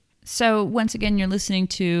So once again, you're listening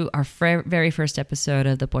to our very first episode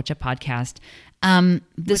of the Pocha podcast.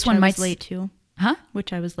 This Which one I might was late to. Huh?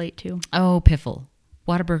 Which I was late to. Oh, piffle.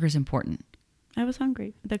 Whataburger's important. I was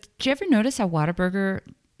hungry. Did you ever notice how Whataburger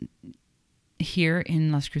here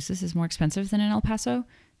in Las Cruces is more expensive than in El Paso?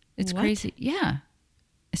 It's What? crazy. Yeah.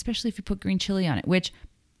 Especially if you put green chili on it, which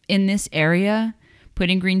in this area,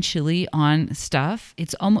 putting green chili on stuff,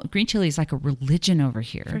 it's almost, green chili is like a religion over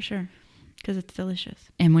here. For sure. Because it's delicious.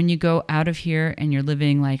 And when you go out of here and you're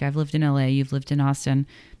living, like I've lived in LA, you've lived in Austin,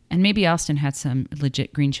 and maybe Austin had some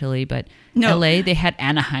legit green chili, but No. LA, they had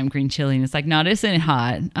Anaheim green chili. And it's like, no, this ain't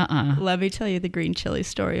hot. Let me tell you the green chili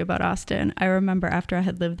story about Austin. I remember after I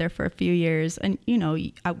had lived there for a few years, and you know,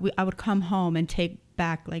 I would come home and take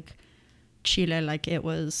back like chile like it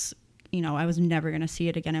was, you know, I was never going to see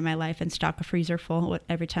it again in my life, and stock a freezer full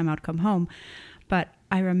every time I would come home. But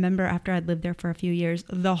I remember after I'd lived there for a few years,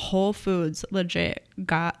 the Whole Foods legit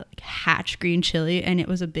got like Hatch green chili, and it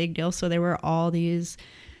was a big deal. So there were all these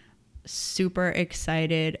super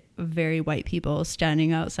excited, very white people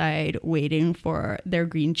standing outside waiting for their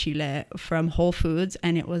green chile from Whole Foods.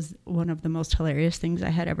 And it was one of the most hilarious things I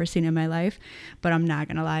had ever seen in my life. But I'm not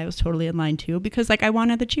going to lie, I was totally in line too, because like I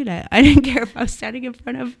wanted the chile. I didn't care if I was standing in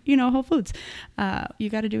front of, you know, Whole Foods. You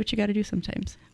got to do what you got to do sometimes.